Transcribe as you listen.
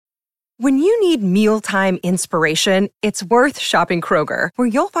When you need mealtime inspiration, it's worth shopping Kroger, where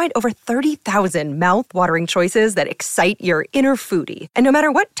you'll find over 30,000 mouth-watering choices that excite your inner foodie. And no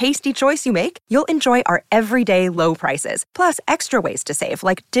matter what tasty choice you make, you'll enjoy our everyday low prices, plus extra ways to save,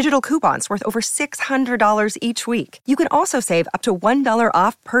 like digital coupons worth over $600 each week. You can also save up to $1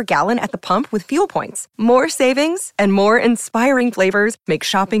 off per gallon at the pump with fuel points. More savings and more inspiring flavors make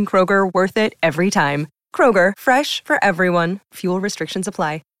shopping Kroger worth it every time. Kroger, fresh for everyone. Fuel restrictions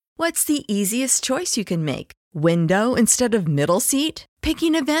apply. What's the easiest choice you can make? Window instead of middle seat?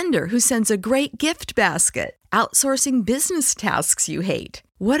 Picking a vendor who sends a great gift basket? Outsourcing business tasks you hate?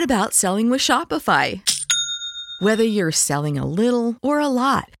 What about selling with Shopify? Whether you're selling a little or a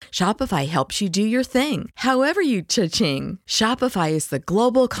lot, Shopify helps you do your thing, however you cha-ching. Shopify is the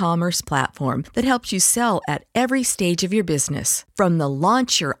global commerce platform that helps you sell at every stage of your business. From the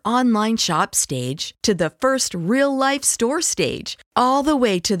launch your online shop stage to the first real-life store stage, all the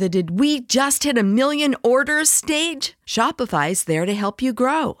way to the did we just hit 1 million orders stage. Shopify's there to help you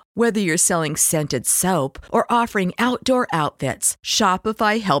grow. Whether you're selling scented soap or offering outdoor outfits,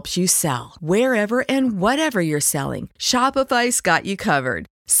 Shopify helps you sell. Wherever and whatever you're selling, Shopify's got you covered.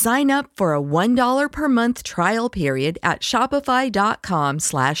 Sign up for a $1 per month trial period at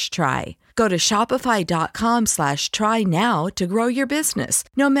shopify.com/try. Go to shopify.com/try now to grow your business,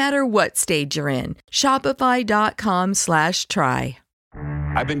 no matter what stage you're in. Shopify.com/try.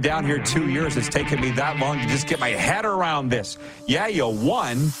 I've been down here 2 years. It's taken me that long to just get my head around this. Yeah, you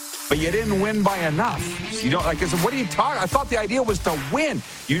won, but you didn't win by enough. So you don't like. I said, what are you talking? I thought the idea was to win.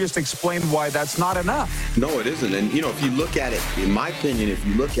 You just explained why that's not enough. No, it isn't. And if you look at it, in my opinion, it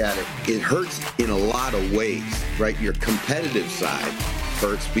hurts in a lot of ways, right? Your competitive side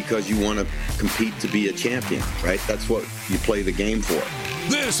hurts because you want to compete to be a champion, right? That's what you play the game for.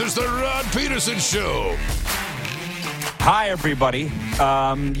 This is the Rod Peterson Show. Hi, everybody.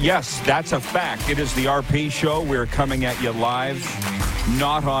 Yes, that's a fact. It is the RP Show. We're coming at you live,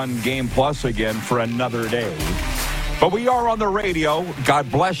 not on Game Plus again for another day. But we are on the radio.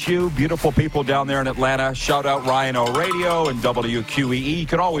 God bless you, beautiful people down there in Atlanta. Shout out Ryan O Radio and WQEE. You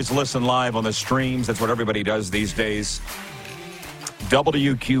can always listen live on the streams. That's what everybody does these days.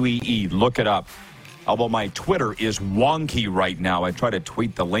 WQEE, look it up. Although my Twitter is wonky right now. I try to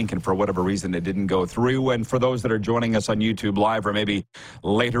tweet the link, and for whatever reason, it didn't go through. And for those that are joining us on YouTube Live, or maybe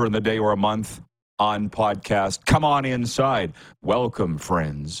later in the day or a month on podcast, come on inside. Welcome,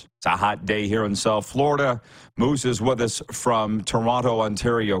 friends. It's a hot day here in South Florida. Moose is with us from Toronto,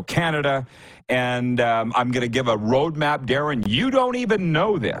 Ontario, Canada. And I'm going to give a roadmap, Darren. You don't even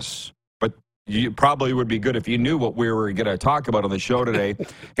know this, but you probably would be good if you knew what we were going to talk about on the show today.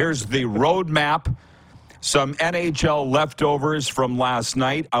 Here's the roadmap. Some NHL leftovers from last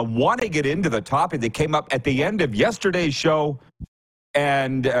night. I want to get into the topic that came up at the end of yesterday's show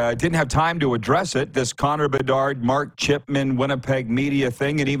and didn't have time to address it. This Connor Bedard, Mark Chipman, Winnipeg media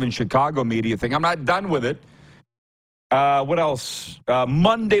thing, and even Chicago media thing. I'm not done with it. What else?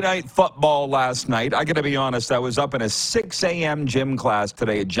 Monday Night Football last night. I got to be honest, I was up in a 6 a.m. gym class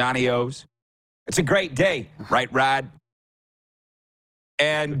today at Johnny O's. It's a great day, right, Rod?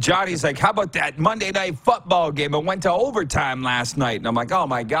 And Johnny's like, how about that Monday Night Football game? It went to overtime last night. And I'm like, oh,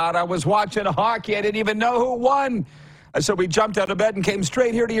 my God, I was watching hockey. I didn't even know who won. So we jumped out of bed and came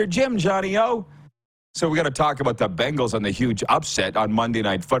straight here to your gym, Johnny O. So we got to talk about the Bengals and the huge upset on Monday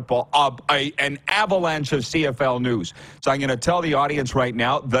Night Football. An avalanche of CFL news. So I'm going to tell the audience right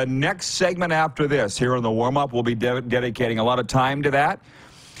now, the next segment after this here on the warm-up, we'll be dedicating a lot of time to that.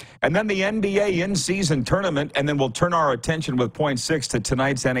 And then the NBA in-season tournament, and then we'll turn our attention with Point 6 to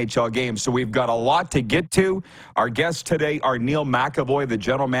tonight's NHL game. So we've got a lot to get to. Our guests today are Neil McEvoy, the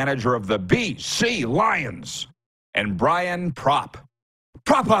general manager of the BC Lions, and Brian Propp,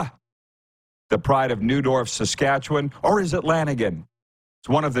 the pride of Newdorf, Saskatchewan, or is it Lanigan? It's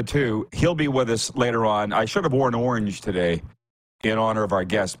one of the two. He'll be with us later on. I should have worn orange today in honor of our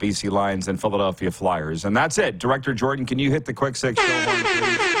guests, BC Lions and Philadelphia Flyers. And that's it. Director Jordan, can you hit the quick six show horn,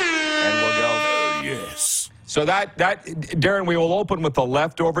 please? And we'll go. Yes. So that, Darren, we will open with the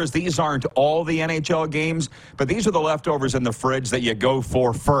leftovers. These aren't all the NHL games, but these are the leftovers in the fridge that you go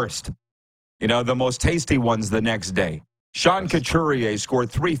for first. You know, the most tasty ones the next day. Sean Couturier scored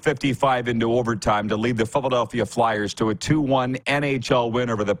 .355 into overtime to lead the Philadelphia Flyers to a 2-1 NHL win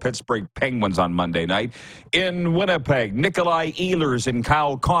over the Pittsburgh Penguins on Monday night. In Winnipeg, Nikolai Ehlers and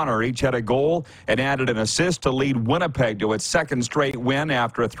Kyle Connor each had a goal and added an assist to lead Winnipeg to its second straight win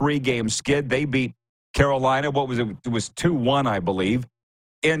after a 3-game skid. They beat Carolina. What was it? It was 2-1, I believe.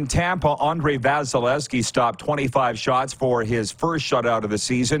 In Tampa, Andre Vasilevsky stopped 25 shots for his first shutout of the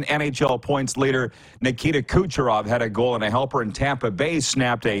season. NHL points leader Nikita Kucherov had a goal and a helper, and Tampa Bay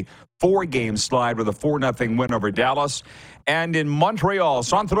snapped a 4-game slide with a 4-0 win over Dallas. And in Montreal,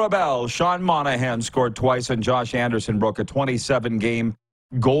 Centre Bell, Sean Monahan scored twice, and Josh Anderson broke a 27-game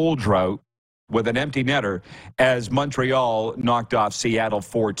goal drought with an empty netter as Montreal knocked off Seattle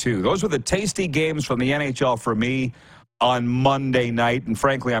 4-2. Those were the tasty games from the NHL for me on Monday night, and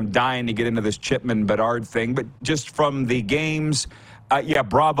frankly, I'm dying to get into this Chipman-Bedard thing, but just from the games,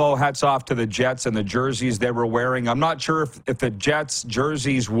 bravo, hats off to the Jets and the jerseys they were wearing. I'm not sure if the Jets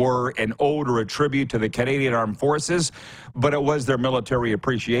jerseys were an ode or a tribute to the Canadian Armed Forces, but it was their military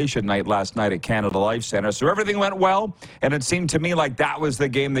appreciation night last night at Canada Life Center. So everything went well, and it seemed to me like that was the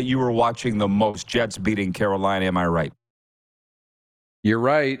game that you were watching the most, Jets beating Carolina. Am I right? You're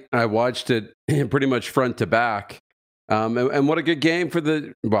right. I watched it pretty much front to back. And what a good game for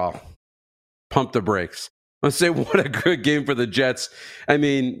pump the brakes. Let's say what a good game for the Jets. I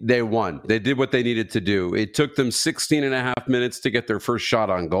mean, they won. They did what they needed to do. It took them 16 and a half minutes to get their first shot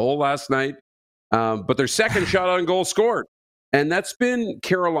on goal last night. But their second shot on goal scored. And that's been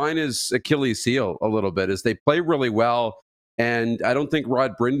Carolina's Achilles heel a little bit, as they play really well. And I don't think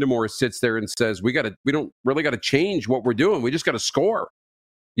Rod Brindamore sits there and says, we don't really got to change what we're doing. We just got to score,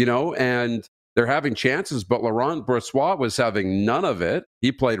 and they're having chances, but Laurent Brossoit was having none of it.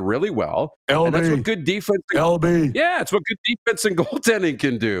 He played really well. LB. And that's what good defense. LB. Yeah, it's what good defense and goaltending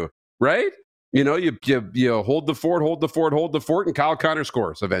can do, right? You hold the fort, and Kyle Connor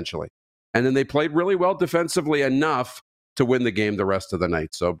scores eventually. And then they played really well defensively enough to win the game the rest of the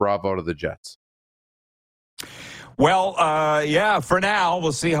night. So bravo to the Jets. Well, for now,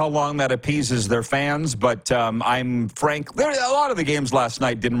 we'll see how long that appeases their fans. But I'm frank, a lot of the games last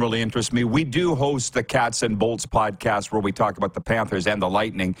night didn't really interest me. We do host the Cats and Bolts podcast where we talk about the Panthers and the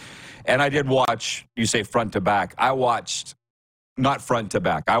Lightning. And I did watch, you say front to back. I watched, not front to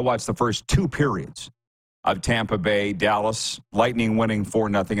back, I watched the first 2 periods of Tampa Bay, Dallas, Lightning winning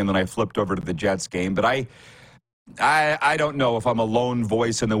 4-0, and then I flipped over to the Jets game. But I don't know if I'm a lone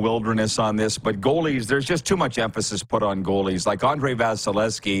voice in the wilderness on this, but goalies, there's just too much emphasis put on goalies. Like Andre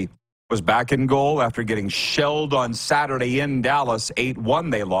Vasilevsky was back in goal after getting shelled on Saturday in Dallas.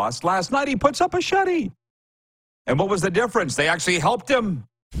 8-1 they lost. Last night he puts up a shutty. And what was the difference? They actually helped him.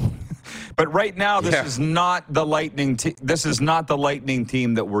 But right now, this is not the Lightning. This is not the Lightning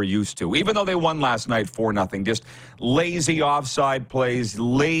team that we're used to. Even though they won last night 4-0, just lazy offside plays,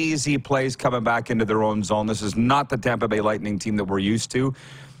 lazy plays coming back into their own zone. This is not the Tampa Bay Lightning team that we're used to.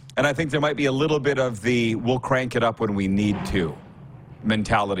 And I think there might be a little bit of the we'll crank it up when we need to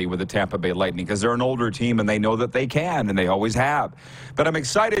mentality with the Tampa Bay Lightning, because they're an older team and they know that they can, and they always have. But I'm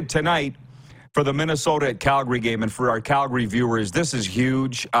excited tonight for the Minnesota at Calgary game. And for our Calgary viewers, this is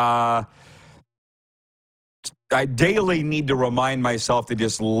huge. I daily need to remind myself to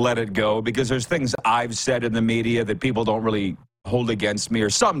just let it go, because there's things I've said in the media that people don't really hold against me, or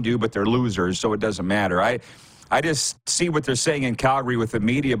some do, but they're losers, so it doesn't matter. I just see what they're saying in Calgary with the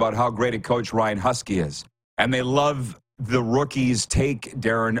media about how great a coach Ryan Husky is. And they love the rookie's take,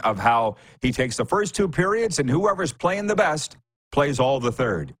 Darren, of how he takes the first 2 periods and whoever's playing the best plays all the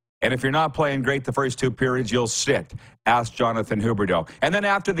third. And if you're not playing great the first 2 periods, you'll sit. Ask Jonathan Huberdeau. And then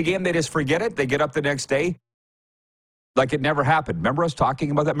after the game, they just forget it. They get up the next day like it never happened. Remember us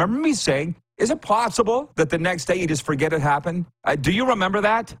talking about that? Remember me saying, is it possible that the next day you just forget it happened? Do you remember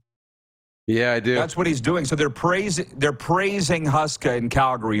that? Yeah, I do. That's what he's doing. So they're praising Huska in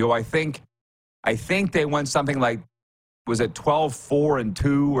Calgary, who I think they went something like, was it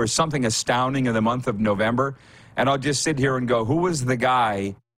 12-4-2 or something astounding in the month of November? And I'll just sit here and go, who was the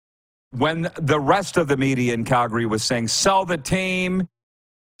guy when the rest of the media in Calgary was saying, sell the team,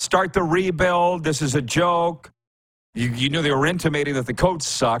 start the rebuild, this is a joke. You knew they were intimating that the coach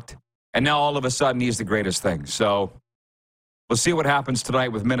sucked, and now all of a sudden he's the greatest thing. So we'll see what happens tonight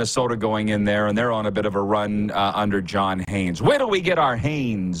with Minnesota going in there, and they're on a bit of a run under John Haynes. Where do we get our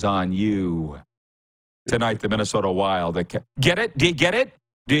Haynes on you tonight, the Minnesota Wild? Get it? Do you get it?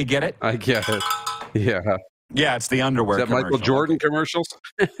 Do you get it? I get it. Yeah. Yeah, it's the underwear Is that commercial. Michael Jordan commercials?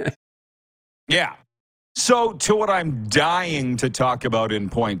 Yeah. So to what I'm dying to talk about in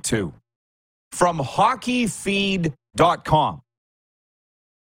point 2. From hockeyfeed.com,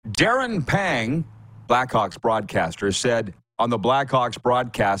 Darren Pang, Blackhawks broadcaster, said on the Blackhawks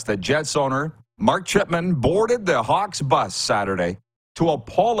broadcast that Jets owner Mark Chipman boarded the Hawks bus Saturday to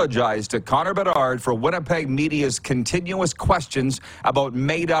apologize to Connor Bedard for Winnipeg media's continuous questions about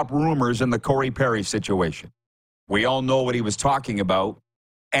made-up rumors in the Corey Perry situation. We all know what he was talking about.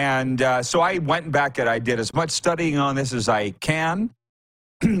 And so I went back and I did as much studying on this as I can.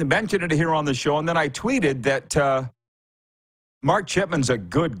 mentioned it here on the show, and then I tweeted that Mark Chipman's a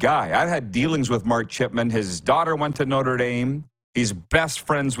good guy. I've had dealings with Mark Chipman. His daughter went to Notre Dame. He's best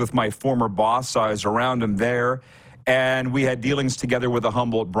friends with my former boss, so I was around him there. And we had dealings together with the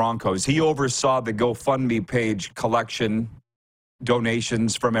Humboldt Broncos. He oversaw the GoFundMe page collection,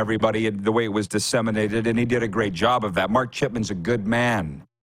 donations from everybody, and the way it was disseminated, and he did a great job of that. Mark Chipman's a good man.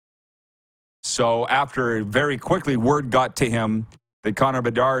 So after very quickly word got to him that Connor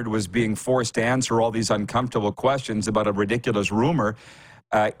Bedard was being forced to answer all these uncomfortable questions about a ridiculous rumor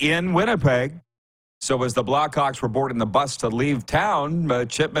in Winnipeg. So as the Blackhawks were boarding the bus to leave town,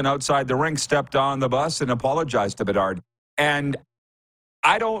 Chipman outside the rink stepped on the bus and apologized to Bedard. And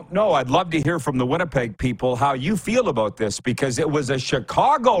I don't know. I'd love to hear from the Winnipeg people how you feel about this, because it was a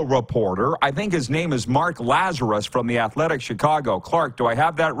Chicago reporter. I think his name is Mark Lazarus from the Athletic Chicago. Clark, do I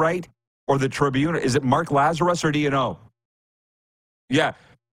have that right? Or the Tribune? Is it Mark Lazarus, or do you know? Yeah.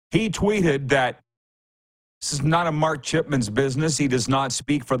 He tweeted that this is none of Mark Chipman's business. He does not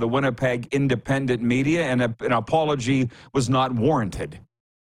speak for the Winnipeg independent media, and an apology was not warranted,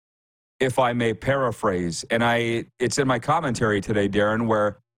 if I may paraphrase. And it's in my commentary today, Darren,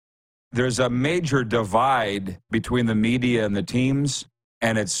 where there's a major divide between the media and the teams,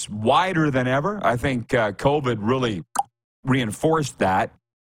 and it's wider than ever. I think COVID really reinforced that,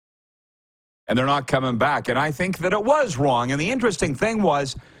 and they're not coming back. And I think that it was wrong. And the interesting thing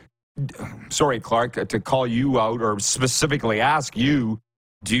was, sorry, Clark, to call you out or specifically ask you,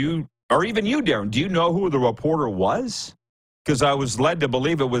 or even you, Darren, do you know who the reporter was? Because I was led to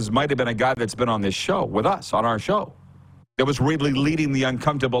believe might have been a guy that's been on this show with us, on our show, that was really leading the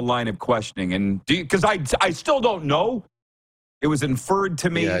uncomfortable line of questioning. And because I still don't know. It was inferred to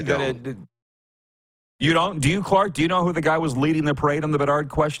me that you don't? Do you, Clark? Do you know who the guy was leading the parade on the Bedard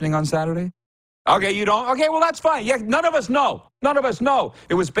questioning on Saturday? Okay, you don't? Okay, well, that's fine. Yeah, none of us know. None of us know.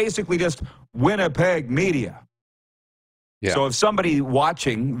 It was basically just Winnipeg media. Yeah. So if somebody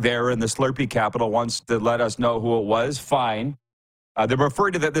watching there in the Slurpee capital wants to let us know who it was, fine. They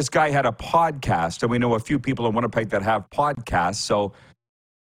referred to that this guy had a podcast, and we know a few people in Winnipeg that have podcasts. So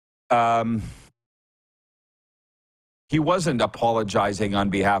he wasn't apologizing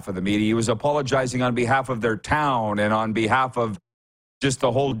on behalf of the media. He was apologizing on behalf of their town and on behalf of just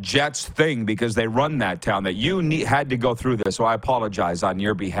the whole Jets thing, because they run that town, that you had to go through this. So I apologize on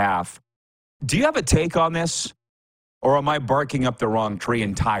your behalf. Do you have a take on this? Or am I barking up the wrong tree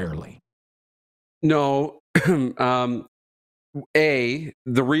entirely? No. The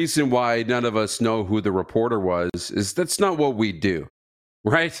reason why none of us know who the reporter was is that's not what we do,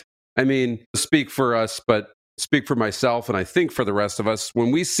 right? I mean, speak for us, but speak for myself, and I think for the rest of us. When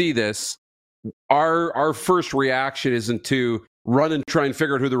we see this, our first reaction isn't to run and try and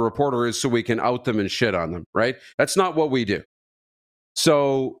figure out who the reporter is so we can out them and shit on them, right? That's not what we do.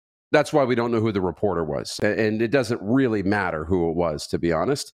 So that's why we don't know who the reporter was. And it doesn't really matter who it was, to be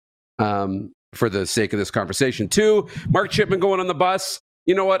honest, for the sake of this conversation. 2, Mark Chipman going on the bus.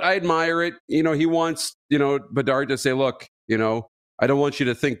 You know what? I admire it. You know, he wants, Bedard to say, look, I don't want you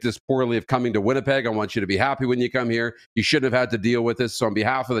to think this poorly of coming to Winnipeg. I want you to be happy when you come here. You shouldn't have had to deal with this. So on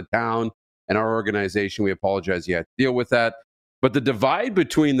behalf of the town and our organization, we apologize you had to deal with that. But the divide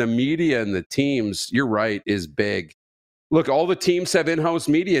between the media and the teams, you're right, is big. Look, all the teams have in-house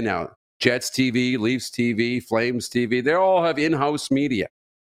media now. Jets TV, Leafs TV, Flames TV. They all have in-house media.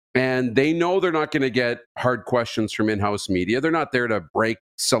 And they know they're not going to get hard questions from in-house media. They're not there to break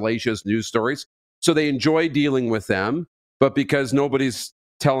salacious news stories. So they enjoy dealing with them. But because nobody's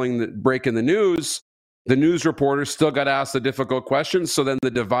breaking the news reporters still got asked the difficult questions. So then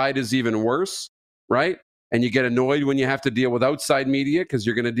the divide is even worse, right? And you get annoyed when you have to deal with outside media because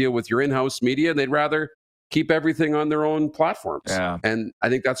you're going to deal with your in-house media. They'd rather keep everything on their own platforms. Yeah. And I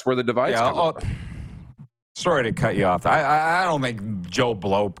think that's where the divide's coming from. Sorry to cut you off. I don't think Joe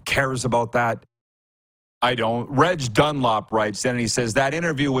Blow cares about that. I don't. Reg Dunlop writes in and he says that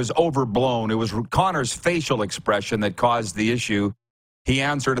interview was overblown. It was Connor's facial expression that caused the issue. He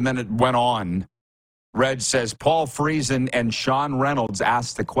answered and then it went on. Reg says Paul Friesen and Sean Reynolds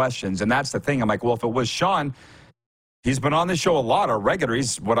asked the questions. And that's the thing. I'm like, well, if it was Sean, he's been on this show a lot, a regular.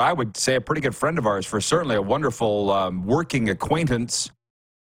 He's what I would say a pretty good friend of ours, for certainly a wonderful working acquaintance.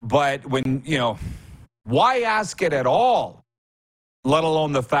 But when, why ask it at all, let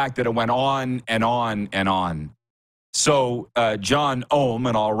alone the fact that it went on and on and on. So John Ohm,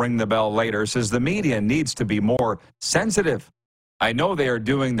 and I'll ring the bell later, says the media needs to be more sensitive. I know they are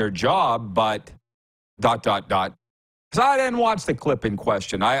doing their job, but ... Because I didn't watch the clip in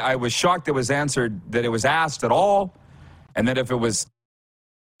question. I was shocked it was answered, that it was asked at all, and that if it was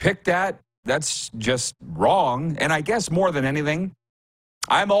picked at, that's just wrong. And I guess more than anything,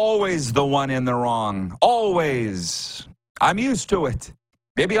 I'm always the one in the wrong. Always. I'm used to it.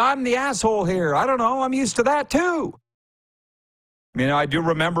 Maybe I'm the asshole here. I don't know. I'm used to that too. You know, I do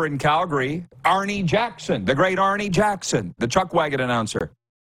remember in Calgary, Arnie Jackson, the great Arnie Jackson, the Chuck Wagon announcer,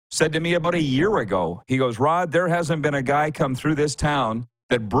 said to me about a year ago, he goes, Rod, there hasn't been a guy come through this town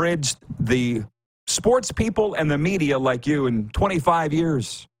that bridged the sports people and the media like you in 25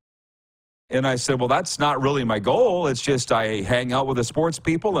 years. And I said, well, that's not really my goal. It's just I hang out with the sports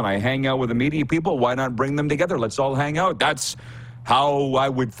people and I hang out with the media people. Why not bring them together? Let's all hang out. That's how I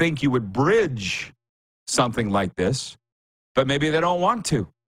would think you would bridge something like this. But maybe they don't want to.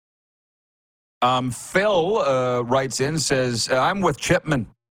 Phil writes in, says, I'm with Chipman.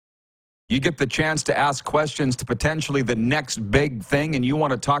 You get the chance to ask questions to potentially the next big thing, and you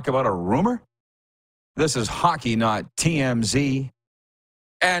want to talk about a rumor? This is hockey, not TMZ.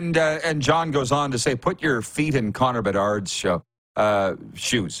 And John goes on to say, put your feet in Connor Bedard's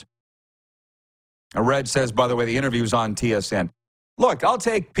shoes. Red says, by the way, the interview's on TSN. Look, I'll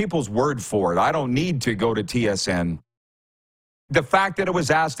take people's word for it. I don't need to go to TSN. The fact that it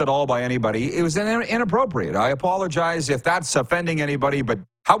was asked at all by anybody, it was inappropriate. I apologize if that's offending anybody, but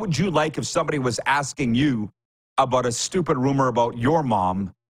how would you like if somebody was asking you about a stupid rumor about your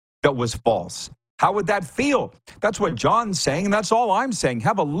mom that was false? How would that feel? That's what John's saying, and that's all I'm saying.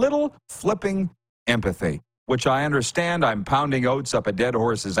 Have a little flipping empathy, which I understand. I'm pounding oats up a dead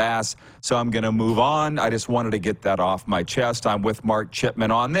horse's ass, so I'm going to move on. I just wanted to get that off my chest. I'm with Mark Chipman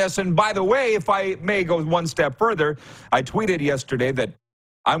on this. And by the way, if I may go one step further, I tweeted yesterday that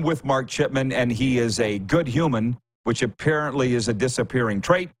I'm with Mark Chipman, and he is a good human, which apparently is a disappearing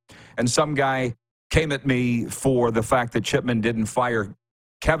trait. And some guy came at me for the fact that Chipman didn't fire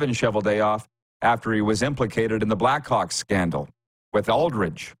Kevin Cheveldayoff after he was implicated in the Blackhawks scandal with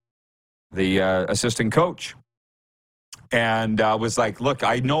Aldridge, the assistant coach. And I was like, look,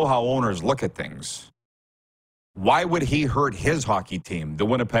 I know how owners look at things. Why would he hurt his hockey team, the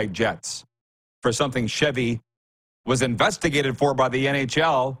Winnipeg Jets, for something Chevy was investigated for by the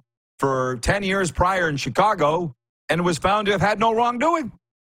NHL for 10 years prior in Chicago and was found to have had no wrongdoing?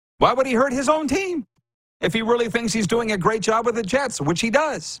 Why would he hurt his own team if he really thinks he's doing a great job with the Jets, which he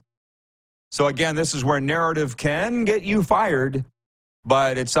does? So again, this is where narrative can get you fired,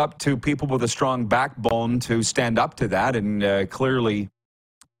 but it's up to people with a strong backbone to stand up to that, and clearly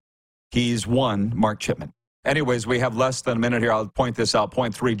he's won, Mark Chipman. Anyways, we have less than a minute here. I'll point this out.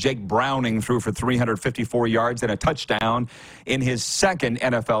 Point 3, Jake Browning threw for 354 yards and a touchdown in his second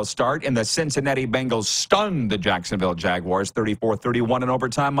NFL start, and the Cincinnati Bengals stunned the Jacksonville Jaguars 34-31 in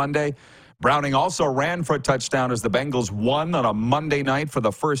overtime Monday. Browning also ran for a touchdown as the Bengals won on a Monday night for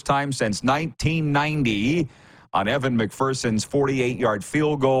the first time since 1990 on Evan McPherson's 48-yard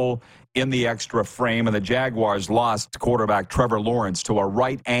field goal in the extra frame, and the Jaguars lost quarterback Trevor Lawrence to a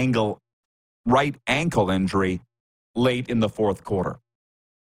right ankle injury late in the fourth quarter.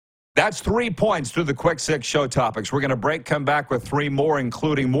 That's 3 points through the Quick Six show topics. We're going to break, come back with 3 more,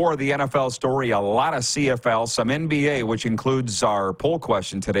 including more of the NFL story, a lot of CFL, some NBA, which includes our poll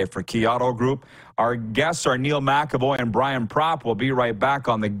question today for Key Auto Group. Our guests are Neil McEvoy and Brian Propp. We'll be right back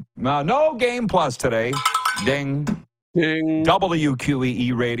on the No Game Plus today. Ding. Ding.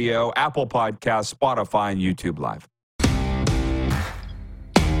 WQEE Radio, Apple Podcasts, Spotify, and YouTube Live.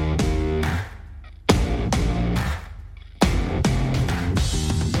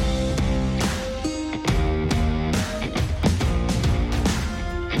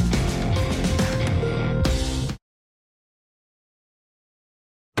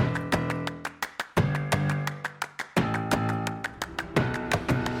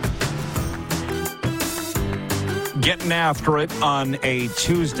 Getting after it on a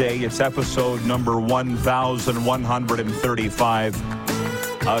Tuesday. It's episode number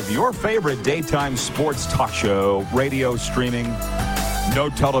 1135 of your favorite daytime sports talk show, radio streaming, no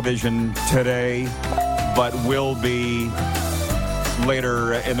television today, but will be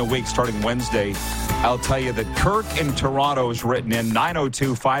later in the week starting Wednesday. I'll tell you that Kirk in Toronto is written in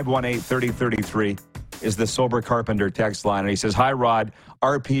 902-518-3033 is the Sober Carpenter text line. And he says, hi, Rod.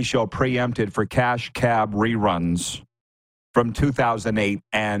 RP show preempted for Cash Cab reruns from 2008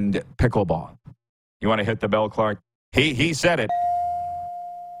 and pickleball. You want to hit the bell, Clark? He said it.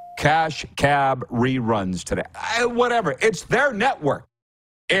 Cash Cab reruns today. Whatever. It's their network.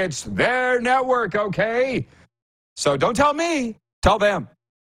 It's their network, okay? So don't tell me. Tell them.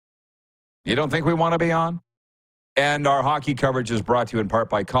 You don't think we want to be on? And our hockey coverage is brought to you in part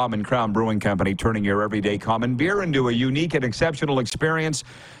by Common Crown Brewing Company, turning your everyday common beer into a unique and exceptional experience.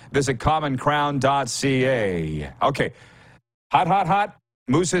 Visit commoncrown.ca. Okay. Hot.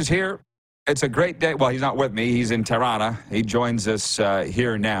 Moose is here. It's a great day. Well, he's not with me. He's in Tirana. He joins us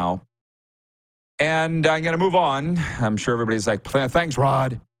here now. And I'm going to move on. I'm sure everybody's like, thanks,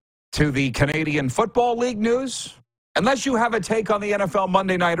 Rod, to the Canadian Football League news. Unless you have a take on the NFL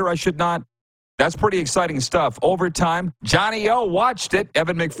Monday Nighter, I should not. That's pretty exciting stuff. Overtime. Johnny O watched it.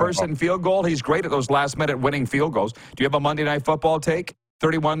 Evan McPherson field goal. He's great at those last-minute winning field goals. Do you have a Monday Night Football take?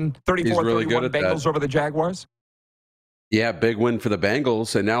 34-31 Bengals over the Jaguars? Yeah, big win for the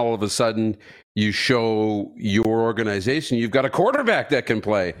Bengals. And now all of a sudden you show your organization, you've got a quarterback that can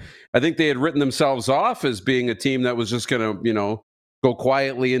play. I think they had written themselves off as being a team that was just going to, go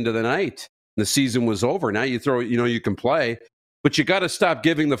quietly into the night. The season was over. Now you throw, you can play. But you got to stop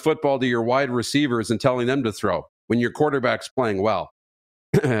giving the football to your wide receivers and telling them to throw when your quarterback's playing well.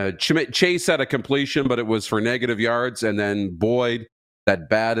 Chase had a completion, but it was for negative yards. And then Boyd, that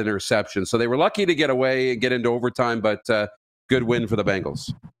bad interception. So they were lucky to get away and get into overtime, but good win for the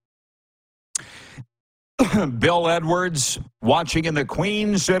Bengals. Bill Edwards, watching in the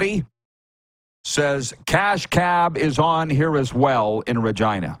Queen City, says Cash Cab is on here as well in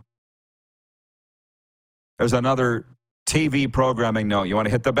Regina. There's another TV programming note. You want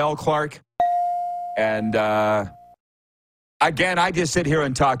to hit the bell, Clark? And again, I just sit here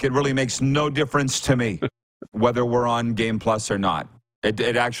and talk. It really makes no difference to me whether we're on Game Plus or not.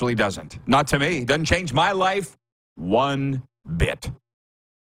 It actually doesn't. Not to me. It doesn't change my life one bit.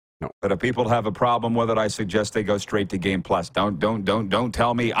 No. But if people have a problem with it, I suggest they go straight to Game Plus. Don't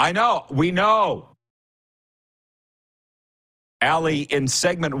tell me. I know. We know. Allie, in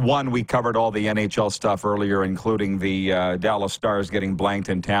segment 1, we covered all the NHL stuff earlier, including the Dallas Stars getting blanked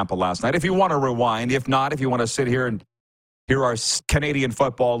in Tampa last night. If you want to rewind, if not, if you want to sit here and hear our Canadian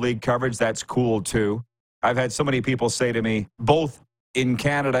Football League coverage, that's cool too. I've had so many people say to me, both in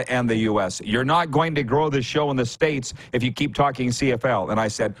Canada and the U.S., you're not going to grow the show in the States if you keep talking CFL. And I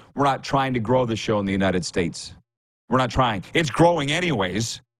said, we're not trying to grow the show in the United States. We're not trying. It's growing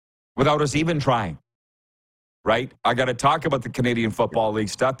anyways without us even trying. Right? I got to talk about the Canadian Football League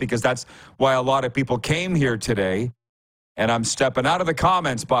stuff because that's why a lot of people came here today. And I'm stepping out of the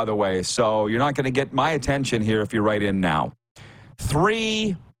comments, by the way. So you're not going to get my attention here if you write in now.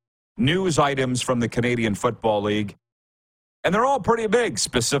 3 news items from the Canadian Football League. And they're all pretty big,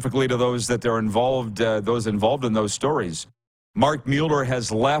 specifically to those that they're involved, those involved in those stories. Mark Mueller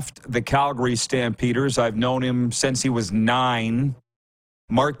has left the Calgary Stampeders. I've known him since he was 9.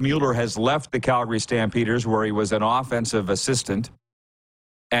 Mark Mueller has left the Calgary Stampeders, where he was an offensive assistant,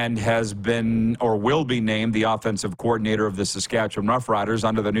 and has been or will be named the offensive coordinator of the Saskatchewan Roughriders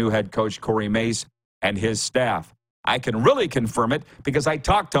under the new head coach, Corey Mace, and his staff. I can really confirm it because I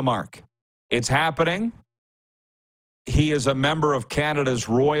talked to Mark. It's happening. He is a member of Canada's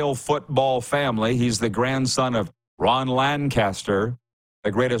royal football family. He's the grandson of Ron Lancaster,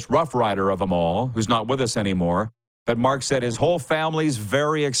 the greatest Rough Rider of them all, who's not with us anymore. But Mark said his whole family's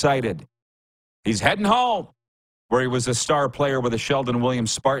very excited. He's heading home, where he was a star player with the Sheldon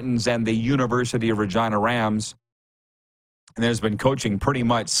Williams Spartans and the University of Regina Rams. And has been coaching pretty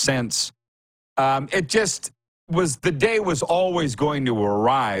much since. It just was, the day was always going to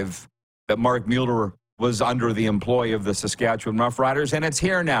arrive that Mark Mueller was under the employ of the Saskatchewan Roughriders, and it's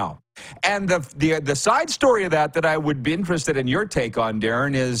here now. And the side story of that I would be interested in your take on,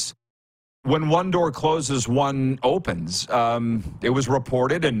 Darren, is when one door closes, one opens. It was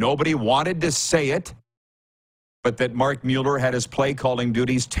reported, and nobody wanted to say it, but that Mark Mueller had his play-calling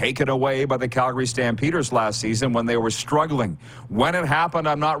duties taken away by the Calgary Stampeders last season when they were struggling. When it happened,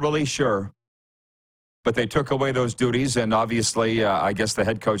 I'm not really sure. But they took away those duties, and obviously, I guess the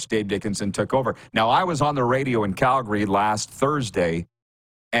head coach, Dave Dickinson, took over. Now, I was on the radio in Calgary last Thursday,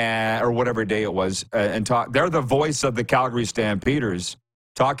 or whatever day it was, and they're the voice of the Calgary Stampeders,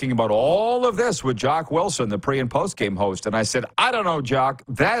 talking about all of this with Jock Wilson, the pre- and post-game host. And I said, I don't know, Jock,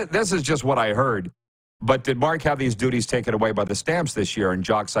 this is just what I heard. But did Mark have these duties taken away by the Stamps this year? And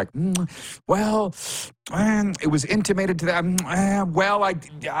Jock's like, it was intimated to them.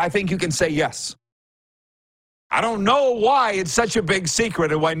 I think you can say yes. I don't know why it's such a big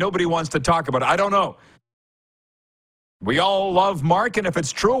secret and why nobody wants to talk about it. I don't know. We all love Mark, and if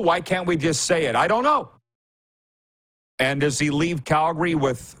it's true, why can't we just say it? I don't know. And does he leave Calgary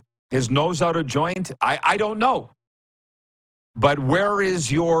with his nose out of joint? I don't know. But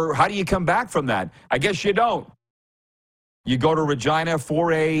how do you come back from that? I guess you don't. You go to Regina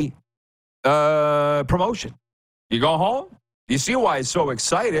for a promotion. You go home. You see why he's so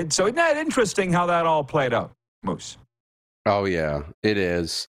excited. So isn't that interesting how that all played out, Moose? Oh, yeah, it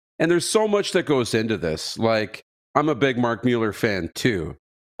is. And there's so much that goes into this. Like, I'm a big Mark Mueller fan, too.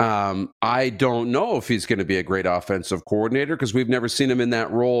 I don't know if he's going to be a great offensive coordinator because we've never seen him in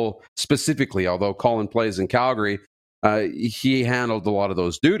that role specifically, although Colin plays in Calgary. He handled a lot of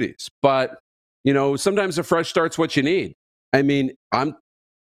those duties. But, sometimes a fresh start's what you need. I mean,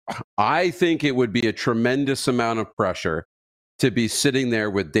 I think it would be a tremendous amount of pressure to be sitting there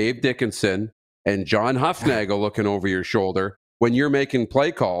with Dave Dickinson and John Hufnagel looking over your shoulder when you're making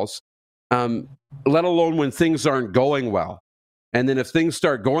play calls, let alone when things aren't going well. And then if things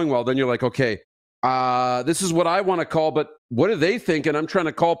start going well, then you're like, okay, this is what I want to call, but what do they think? And I'm trying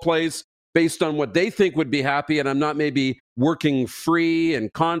to call plays based on what they think would be happy, and I'm not maybe working free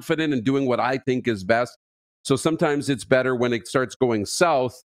and confident and doing what I think is best. So sometimes it's better when it starts going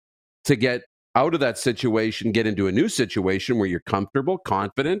south to get out of that situation, get into a new situation where you're comfortable,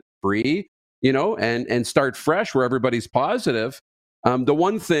 confident, free, and start fresh where everybody's positive. The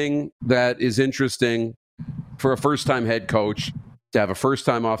one thing that is interesting for a first-time head coach to have a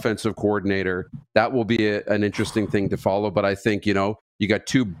first-time offensive coordinator, that will be an interesting thing to follow. But I think, you got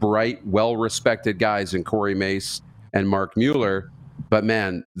two bright, well-respected guys in Corey Mace and Mark Mueller. But,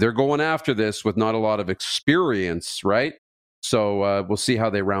 man, they're going after this with not a lot of experience, right? So we'll see how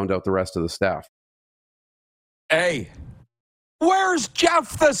they round out the rest of the staff. Hey, where's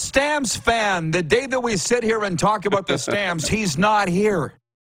Jeff the Stamps fan? The day that we sit here and talk about the Stamps, he's not here.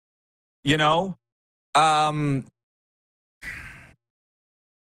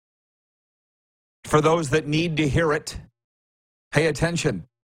 For those that need to hear it, pay attention.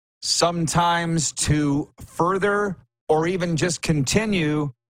 Sometimes to further or even just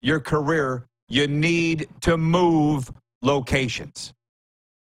continue your career, you need to move locations.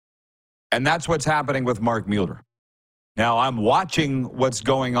 And that's what's happening with Mark Mueller. Now, I'm watching what's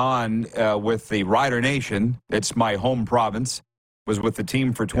going on with the Rider Nation. It's my home province. Was with the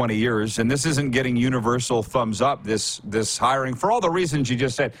team for 20 years, and this isn't getting universal thumbs up, this hiring, for all the reasons you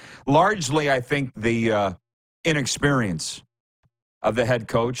just said. Largely, I think the inexperience of the head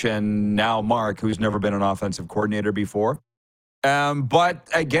coach and now Mark, who's never been an offensive coordinator before. But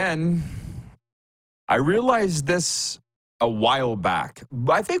again, I realized this a while back.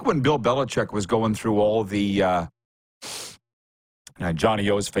 I think when Bill Belichick was going through all the Johnny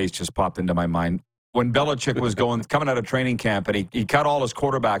O's face just popped into my mind. When Belichick was coming out of training camp, and he cut all his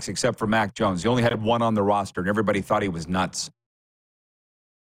quarterbacks except for Mac Jones. He only had one on the roster, and everybody thought he was nuts.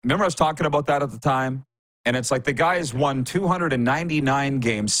 Remember I was talking about that at the time? And it's like the guy has won 299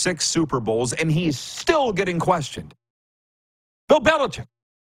 games, 6 Super Bowls, and he's still getting questioned. Bill Belichick.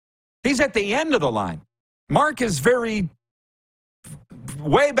 He's at the end of the line. Mark is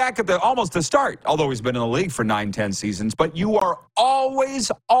way back at almost the start, although he's been in the league for 9-10 seasons. But you are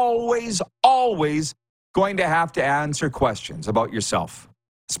always, always, always going to have to answer questions about yourself,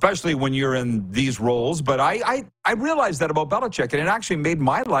 especially when you're in these roles. But I realized that about Belichick, and it actually made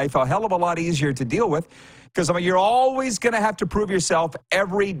my life a hell of a lot easier to deal with because you're always going to have to prove yourself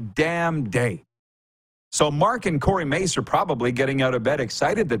every damn day. So Mark and Corey Mace are probably getting out of bed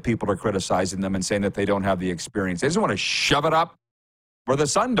excited that people are criticizing them and saying that they don't have the experience. They just want to shove it up where the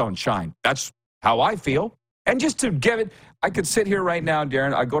sun don't shine. That's how I feel. And just to give it, I could sit here right now,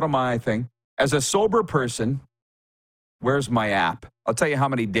 Darren. I go to my thing. As a sober person, where's my app? I'll tell you how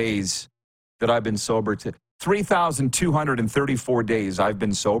many days that I've been sober. 3,234 days I've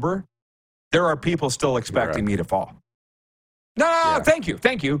been sober. There are people still expecting me to fall. No, thank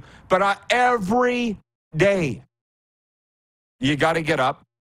you. But every day, you got to get up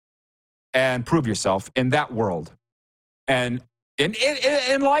and prove yourself in that world. And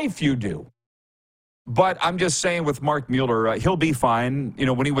in life, you do. But I'm just saying with Mark Mueller, he'll be fine.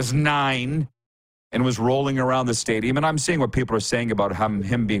 When he was 9 and was rolling around the stadium, and I'm seeing what people are saying about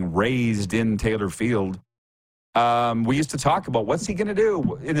him being raised in Taylor Field. We used to talk about what's he going to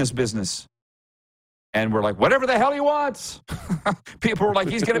do in this business. And we're like, whatever the hell he wants. People were like,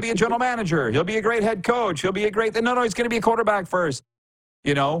 he's going to be a general manager. He'll be a great head coach. He'll be a great... No, he's going to be a quarterback first.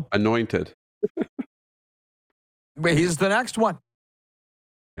 Anointed. He's the next one.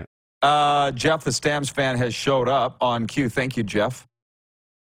 Jeff, the Stamps fan, has showed up on cue. Thank you, Jeff.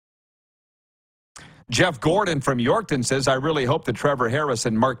 Jeff Gordon from Yorkton says, I really hope that Trevor Harris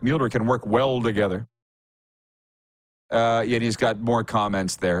and Mark Mueller can work well together. Yet he's got more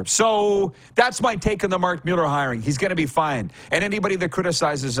comments there. So that's my take on the Mark Mueller hiring. He's going to be fine. And anybody that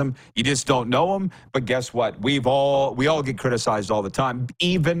criticizes him, you just don't know him. But guess what? We all get criticized all the time,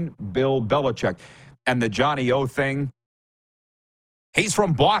 even Bill Belichick. And the Johnny O thing, he's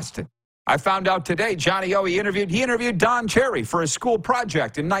from Boston. I found out today, Johnny O, he interviewed Don Cherry for a school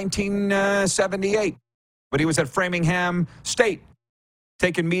project in 1978. But he was at Framingham State,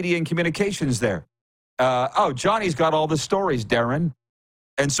 taking media and communications there. Johnny's got all the stories, Darren.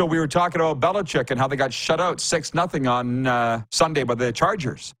 And so we were talking about Belichick and how they got shut out 6-0 on Sunday by the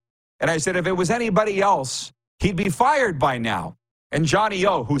Chargers. And I said, if it was anybody else, he'd be fired by now. And Johnny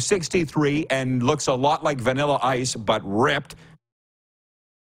O, who's 63 and looks a lot like Vanilla Ice, but ripped.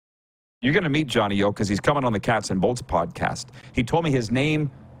 You're going to meet Johnny O because he's coming on the Cats and Bolts podcast. He told me his name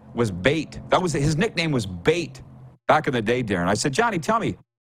was Bait. His nickname was Bait back in the day, Darren. I said, Johnny, tell me,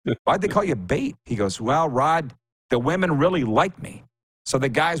 why'd they call you Bait? He goes, well, Rod, the women really like me. So the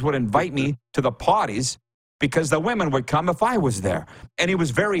guys would invite me to the parties because the women would come if I was there. And he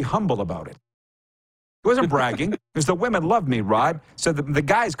was very humble about it. He wasn't bragging because the women loved me, Rod. So the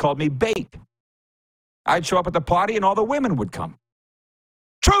guys called me Bait. I'd show up at the party and all the women would come.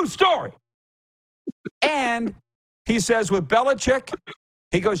 True story. And he says with Belichick,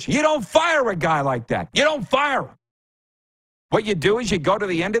 he goes, you don't fire a guy like that. You don't fire him. What you do is you go to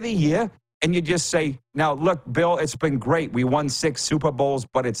the end of the year and you just say, now, look, Bill, it's been great. We won 6 Super Bowls,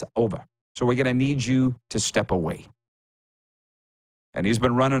 but it's over. So we're going to need you to step away. And he's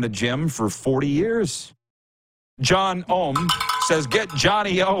been running a gym for 40 years. John Ohm says, get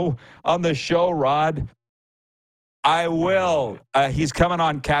Johnny O on the show, Rod. I will. He's coming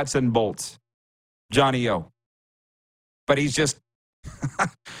on Cats and Bolts, Johnny O. But he's just,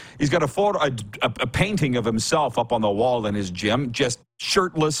 he's got a photo, a painting of himself up on the wall in his gym, just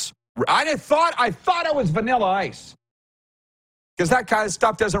shirtless. I thought it was Vanilla Ice. Because that kind of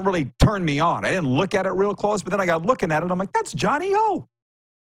stuff doesn't really turn me on. I didn't look at it real close, but then I got looking at it. I'm like, that's Johnny O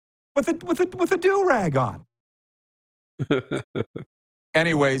with a do-rag on.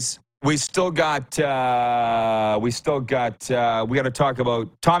 Anyways, we got to talk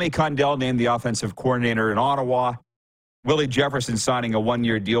about Tommy Condell named the offensive coordinator in Ottawa. Willie Jefferson signing a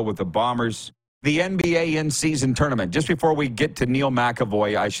 1-year deal with the Bombers. The NBA in-season tournament. Just before we get to Neil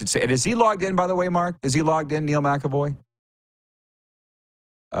McEvoy, I should say. And is he logged in, by the way, Mark? Is he logged in, Neil McEvoy?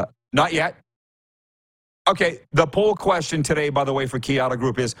 Not yet. Okay, the poll question today, by the way, for Key Auto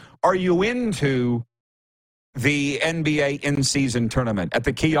Group is, are you into the NBA in-season tournament? At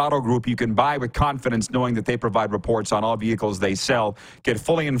the Key Auto Group, you can buy with confidence knowing that they provide reports on all vehicles they sell. Get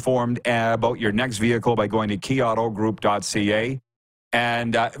fully informed about your next vehicle by going to keyautogroup.ca.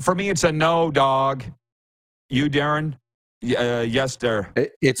 And for me, it's a no, dog. You, Darren? Yes, there.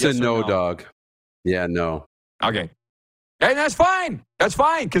 It's yes a no, dog. Yeah, no. Okay. And that's fine. That's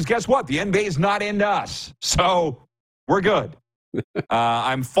fine, because guess what? The NBA is not into us. So we're good.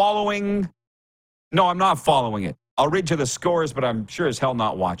 I'm following. No, I'm not following it. I'll read you the scores, but I'm sure as hell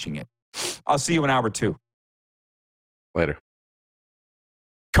not watching it. I'll see you in hour 2. Later.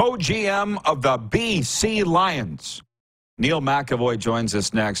 Co-GM of the BC Lions, Neil McEvoy, joins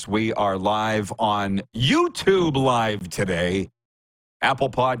us next. We are live on YouTube Live today.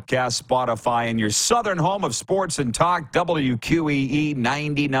 Apple Podcasts, Spotify, and your southern home of sports and talk, WQEE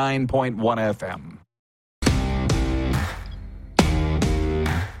 99.1 FM.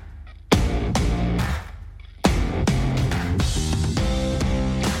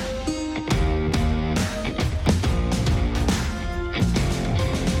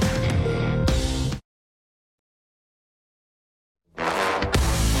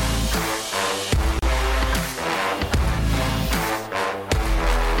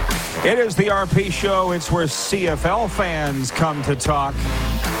 It is the RP Show. It's where CFL fans come to talk.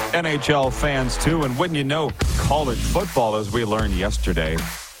 NHL fans, too. And wouldn't you know, college football, as we learned yesterday.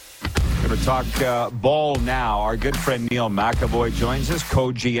 Going to talk ball now. Our good friend Neil McEvoy joins us,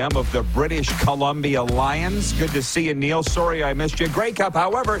 co-GM of the British Columbia Lions. Good to see you, Neil. Sorry I missed you. Grey Cup.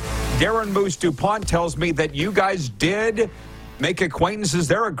 However, Darren Moose DuPont tells me that you guys did make acquaintances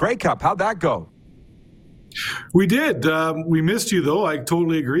there at Grey Cup. How'd that go? We did. We missed you, though. I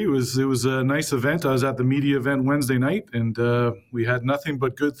totally agree. It was a nice event. I was at the media event Wednesday night, and we had nothing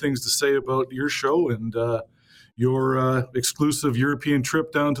but good things to say about your show and your exclusive European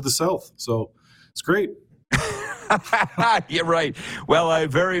trip down to the south. So it's great. You're right. Well, I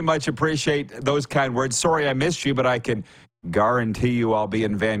very much appreciate those kind words. Sorry I missed you, but I can guarantee you I'll be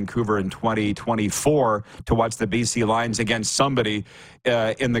in Vancouver in 2024 to watch the BC Lions against somebody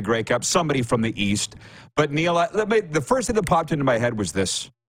in the Grey Cup, somebody from the East. But, Neil, the first thing that popped into my head was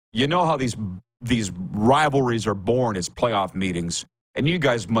this. You know how these rivalries are born as playoff meetings, and you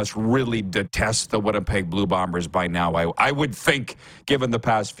guys must really detest the Winnipeg Blue Bombers by now, I would think, given the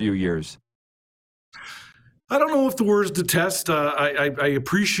past few years. I don't know if the word's detest. I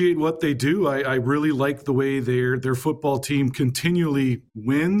appreciate what they do. I really like the way their football team continually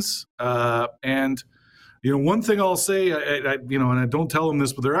wins. And one thing I'll say, and I don't tell them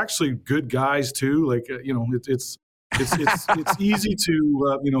this, but they're actually good guys too. Like it's easy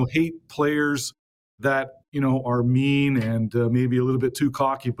to hate players that, are mean and maybe a little bit too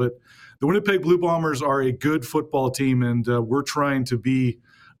cocky. But the Winnipeg Blue Bombers are a good football team, and we're trying to be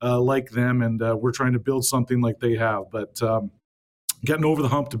like them, and we're trying to build something like they have. But getting over the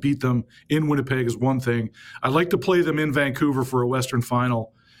hump to beat them in Winnipeg is one thing. I'd like to play them in Vancouver for a Western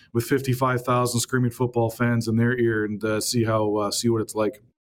Final with 55,000 screaming football fans in their ear and see what it's like.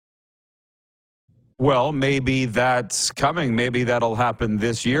 Well, maybe that's coming. Maybe that'll happen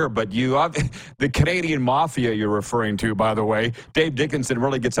this year. But the Canadian Mafia you're referring to, by the way, Dave Dickinson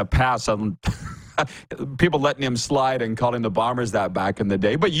really gets a pass on people letting him slide and calling the Bombers that back in the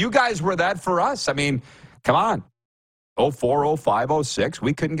day. But you guys were that for us. I mean, come on. 04, 05, 06,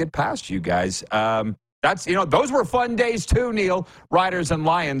 we couldn't get past you guys. Those were fun days too, Neil, Riders and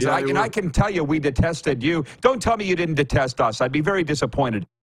Lions. Yeah, I can tell you we detested you. Don't tell me you didn't detest us. I'd be very disappointed.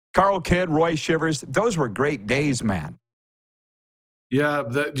 Carl Kidd, Roy Shivers, those were great days, man. Yeah,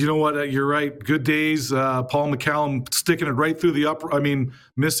 you know what? You're right. Good days. Paul McCallum sticking it right through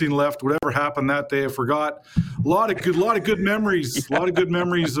missing left. Whatever happened that day, I forgot. A lot of good memories. A lot of good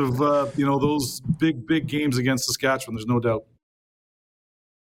memories of those big games against Saskatchewan. There's no doubt.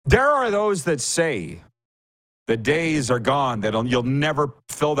 There are those that say the days are gone, that you'll never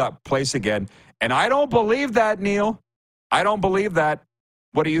fill that place again, and I don't believe that, Neil. I don't believe that.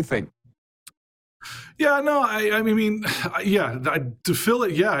 What do you think? Yeah, no, to fill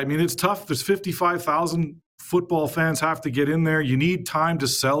it, yeah. I mean, it's tough. There's 55,000 football fans have to get in there. You need time to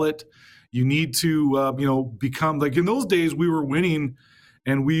sell it. You need to, become like in those days we were winning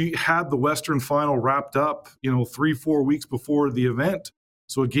and we had the Western Final wrapped up, 3-4 weeks before the event.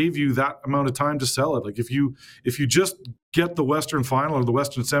 So it gave you that amount of time to sell it. Like if you just get the Western Final or the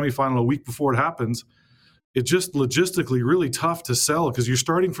Western semifinal a week before it happens, it's just logistically really tough to sell because you're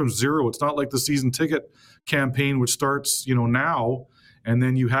starting from zero. It's not like the season ticket campaign, which starts, now, and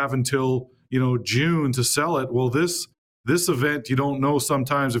then you have until, June to sell it. Well, this event, you don't know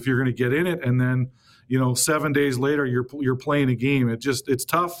sometimes if you're going to get in it. And then, 7 days later, you're playing a game. It's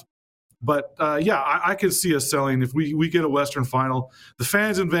tough. But I could see us selling if we get a Western Final. The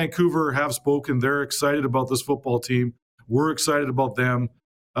fans in Vancouver have spoken. They're excited about this football team. We're excited about them.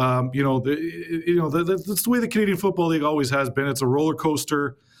 That's the way the Canadian Football League always has been. It's a roller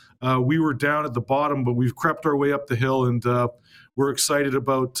coaster. We were down at the bottom, but we've crept our way up the hill, and we're excited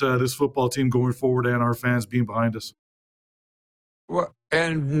about this football team going forward and our fans being behind us. Well,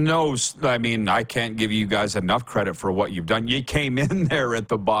 and no, I mean, I can't give you guys enough credit for what you've done. You came in there at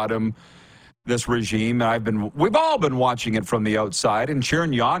the bottom, this regime. We've all been watching it from the outside and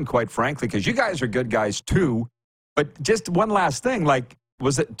cheering you on, quite frankly, because you guys are good guys too. But just one last thing,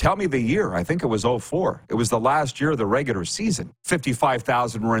 tell me the year. I think it was 04. It was the last year of the regular season.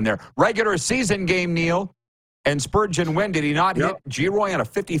 55,000 were in there. Regular season game, Neil. And Spurgeon win. Did he not hit G-Roy on a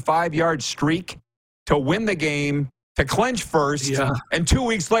 55-yard streak to win the game, to clinch first? Yeah. And 2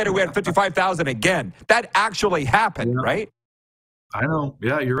 weeks later, we had 55,000 again. That actually happened, right? I know.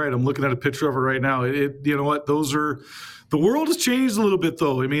 Yeah, you're right. I'm looking at a picture of it right now. You know what? The world has changed a little bit,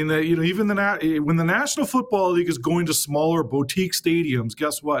 though. I mean, even when the National Football League is going to smaller boutique stadiums,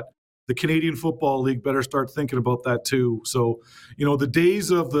 guess what? The Canadian Football League better start thinking about that too. So, the days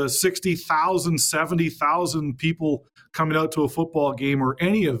of the 60,000, 70,000 people coming out to a football game or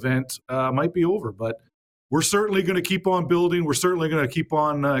any event might be over. But we're certainly going to keep on building. We're certainly going to keep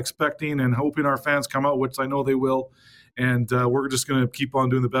on expecting and hoping our fans come out, which I know they will. And we're just going to keep on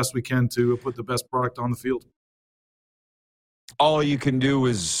doing the best we can to put the best product on the field. All you can do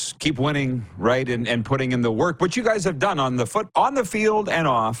is keep winning, right, and putting in the work, which you guys have done on the field and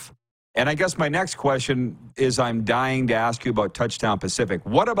off. And I guess my next question is I'm dying to ask you about Touchdown Pacific.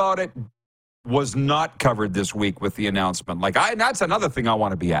 What about it was not covered this week with the announcement? That's another thing I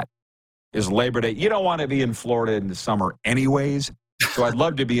want to be at, is Labor Day. You don't want to be in Florida in the summer anyways, so I'd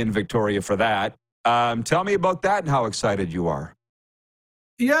love to be in Victoria for that. Tell me about that and how excited you are.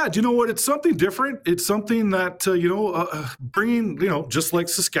 Yeah, do you know what? It's something different. It's something that, bringing, just like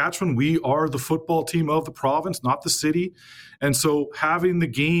Saskatchewan, we are the football team of the province, not the city. And so having the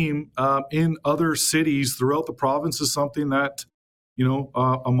game in other cities throughout the province is something that,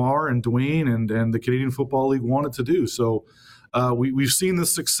 Amar and Dwayne and the Canadian Football League wanted to do. So we've seen the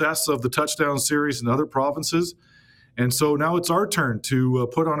success of the Touchdown Series in other provinces. And so now it's our turn to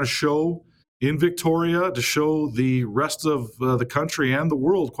put on a show in Victoria to show the rest of the country and the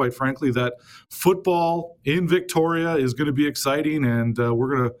world, quite frankly, that football in Victoria is going to be exciting, and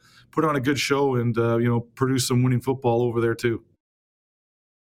we're going to put on a good show and produce some winning football over there too.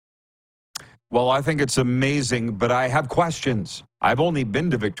 Well, I think it's amazing, but I have questions. I've only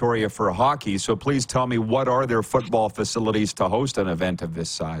been to Victoria for hockey, so please tell me, what are their football facilities to host an event of this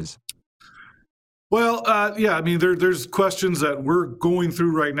size? Well, yeah, I mean, there's questions that we're going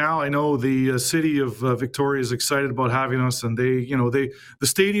through right now. I know the city of Victoria is excited about having us, and the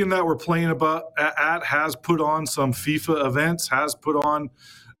stadium that we're playing at has put on some FIFA events, has put on,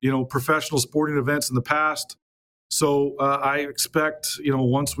 professional sporting events in the past. So I expect,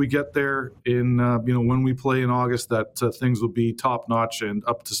 once we get there in, when we play in August, that things will be top notch and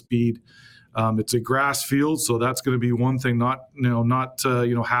up to speed. It's a grass field, so that's going to be one thing. Not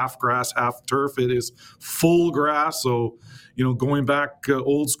half grass, half turf. It is full grass. So, going back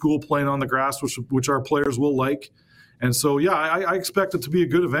old school, playing on the grass, which our players will like. And so, yeah, I expect it to be a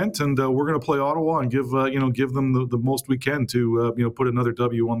good event, and we're going to play Ottawa and give them the most we can to put another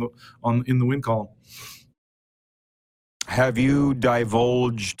W in the win column. Have you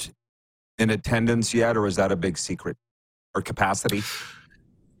divulged in attendance yet, or is that a big secret or capacity?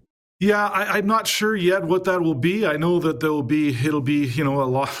 Yeah, I'm not sure yet what that will be. I know that it'll be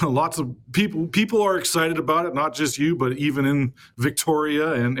lots of people. People are excited about it, not just you, but even in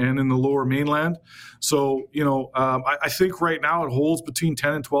Victoria and in the Lower Mainland. So, I think right now it holds between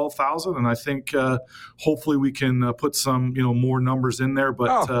 10 and 12,000, and I think hopefully we can put some more numbers in there.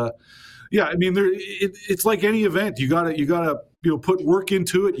 But yeah, I mean, it's like any event. You gotta put work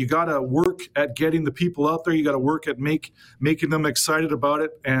into it. You gotta work at getting the people out there. You gotta work at making them excited about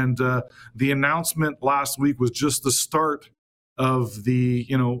it. And the announcement last week was just the start of the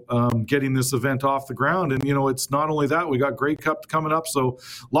getting this event off the ground. And it's not only that, we got Grey Cup coming up, so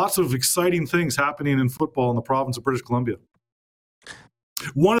lots of exciting things happening in football in the province of British Columbia.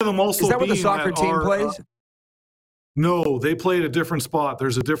 One of them also is that where the soccer team plays? No, they play at a different spot.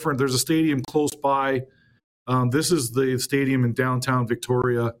 There's a stadium close by. This is the stadium in downtown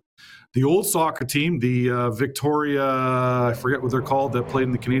Victoria. The old soccer team, the Victoria, I forget what they're called, that played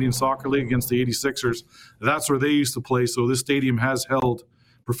in the Canadian Soccer League against the 86ers. That's where they used to play. So this stadium has held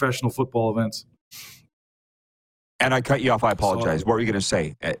professional football events. And I cut you off. I apologize. What were you going to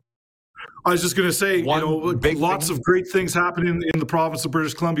say? I was just going to say, lots of great things happening in the province of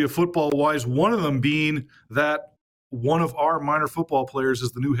British Columbia football-wise, one of them being that one of our minor football players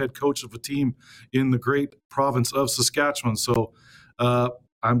is the new head coach of a team in the great province of Saskatchewan. So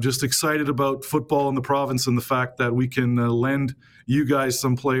I'm just excited about football in the province and the fact that we can lend you guys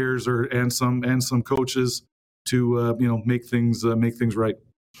some players and some coaches to make things right.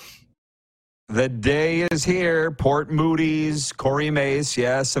 The day is here. Port Moody's, Corey Mace,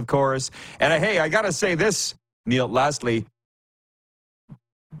 yes, of course. And hey, I got to say this, Neil. Lastly,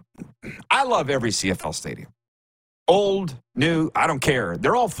 I love every CFL stadium. Old, new, I don't care.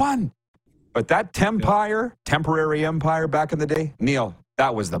 They're all fun. But that temporary empire back in the day, Neil,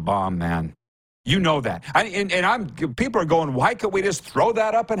 that was the bomb, man. You know that. People are going, why can't we just throw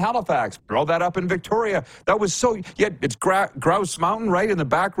that up in Halifax? Throw that up in Victoria? That was it's Grouse Mountain right in the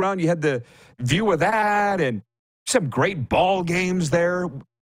background. You had the view of that and some great ball games there.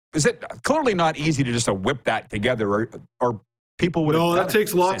 Is it clearly not easy to just whip that together or people would. No, that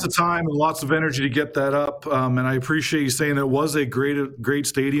takes lots of time and lots of energy to get that up. And I appreciate you saying it was a great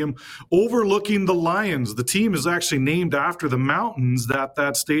stadium overlooking the Lions. The team is actually named after the mountains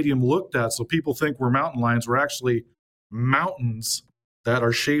that stadium looked at. So people think we're mountain lions. We're actually mountains that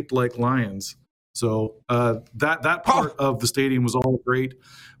are shaped like lions. So that part of the stadium was all great.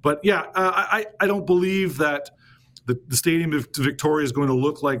 But yeah, I don't believe that the stadium of Victoria is going to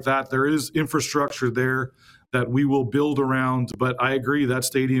look like that. There is infrastructure there that we will build around, but I agree that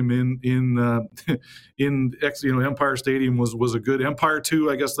stadium in Empire Stadium was a good. Empire 2,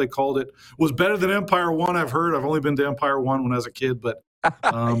 I guess they called it, was better than Empire 1. I've heard. I've only been to Empire 1 when I was a kid, but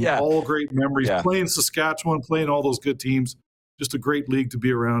all great memories. Yeah. Playing Saskatchewan, playing all those good teams, just a great league to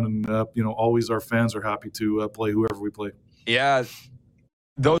be around, and always our fans are happy to play whoever we play. Yeah,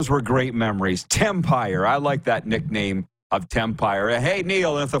 those were great memories. Tempire, I like that nickname of Tempire. Hey,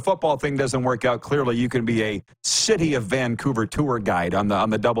 Neil, if the football thing doesn't work out, clearly you can be a City of Vancouver tour guide on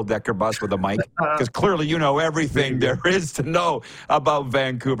the double-decker bus with a mic, because clearly you know everything there is to know about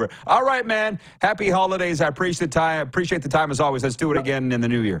Vancouver. All right, man. Happy holidays. I appreciate the time as always. Let's do it again in the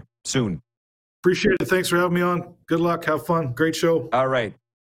new year soon. Appreciate it. Thanks for having me on. Good luck. Have fun. Great show. All right.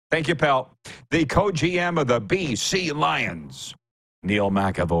 Thank you, pal. The co-GM of the BC Lions, Neil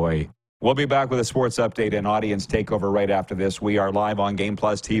McEvoy. We'll be back with a sports update and audience takeover right after this. We are live on Game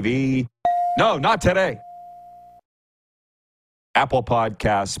Plus TV. No, not today. Apple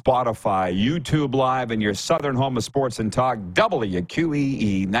Podcasts, Spotify, YouTube Live, and your southern home of sports and talk,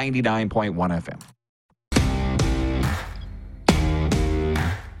 WQEE 99.1 FM.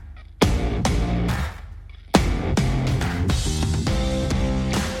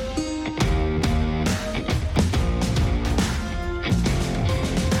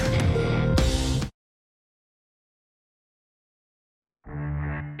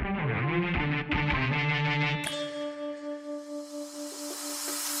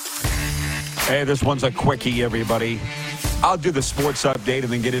 Hey, this one's a quickie, everybody. I'll do the sports update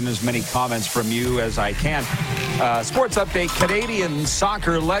and then get in as many comments from you as I can. Sports update, Canadian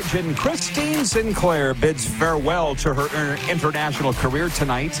soccer legend Christine Sinclair bids farewell to her international career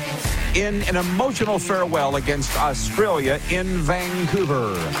tonight in an emotional farewell against Australia in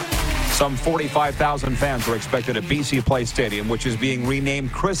Vancouver. Some 45,000 fans were expected at BC Place Stadium, which is being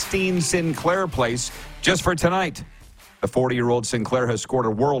renamed Christine Sinclair Place just for tonight. The 40-year-old Sinclair has scored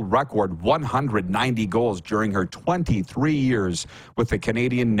a world record 190 goals during her 23 years with the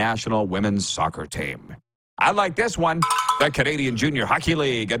Canadian national women's soccer team. I like this one. The Canadian Junior Hockey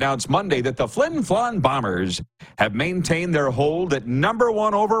League announced Monday that the Flin Flon Bombers have maintained their hold at number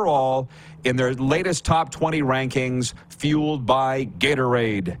 1 overall in their latest top 20 rankings, fueled by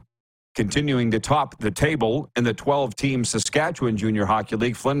Gatorade. Continuing to top the table in the 12-team Saskatchewan Junior Hockey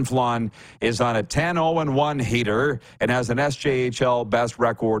League, Flin Flon is on a 10-0-1 heater and has an SJHL best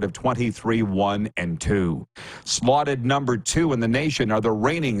record of 23-1-2. Slotted number 2 in the nation are the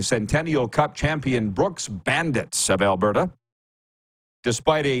reigning Centennial Cup champion Brooks Bandits of Alberta.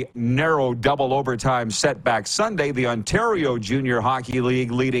 Despite a narrow double overtime setback Sunday, the Ontario Junior Hockey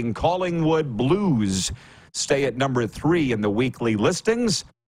League leading Collingwood Blues stay at number 3 in the weekly listings,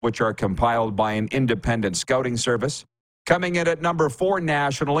 which are compiled by an independent scouting service. Coming in at number 4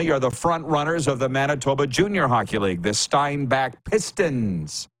 nationally are the front runners of the Manitoba Junior Hockey League, the Steinbach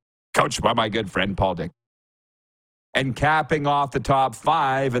Pistons, coached by my good friend Paul Dick. And capping off the top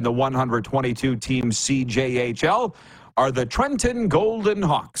 5 in the 122-team CJHL are the Trenton Golden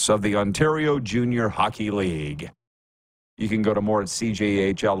Hawks of the Ontario Junior Hockey League. You can go to more at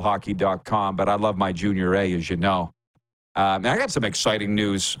cjhlhockey.com, but I love my Junior A, as you know. I got some exciting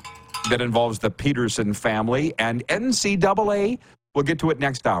news that involves the Peterson family and NCAA. We'll get to it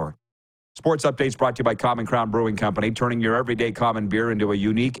next hour. Sports Updates brought to you by Common Crown Brewing Company, turning your everyday common beer into a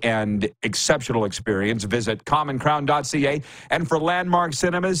unique and exceptional experience. Visit commoncrown.ca. And for Landmark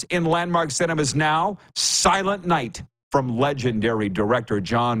Cinemas, in Landmark Cinemas now, Silent Night. From legendary director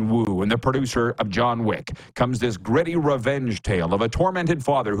John Woo and the producer of John Wick comes this gritty revenge tale of a tormented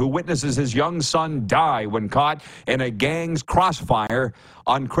father who witnesses his young son die when caught in a gang's crossfire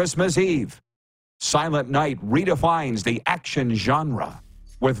on Christmas Eve. Silent Night redefines the action genre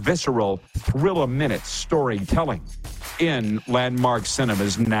with visceral, thrill-a-minute storytelling in Landmark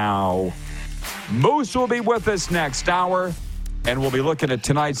Cinemas now. Moose will be with us next hour. And we'll be looking at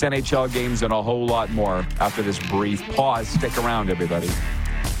tonight's NHL games and a whole lot more after this brief pause. Stick around, everybody.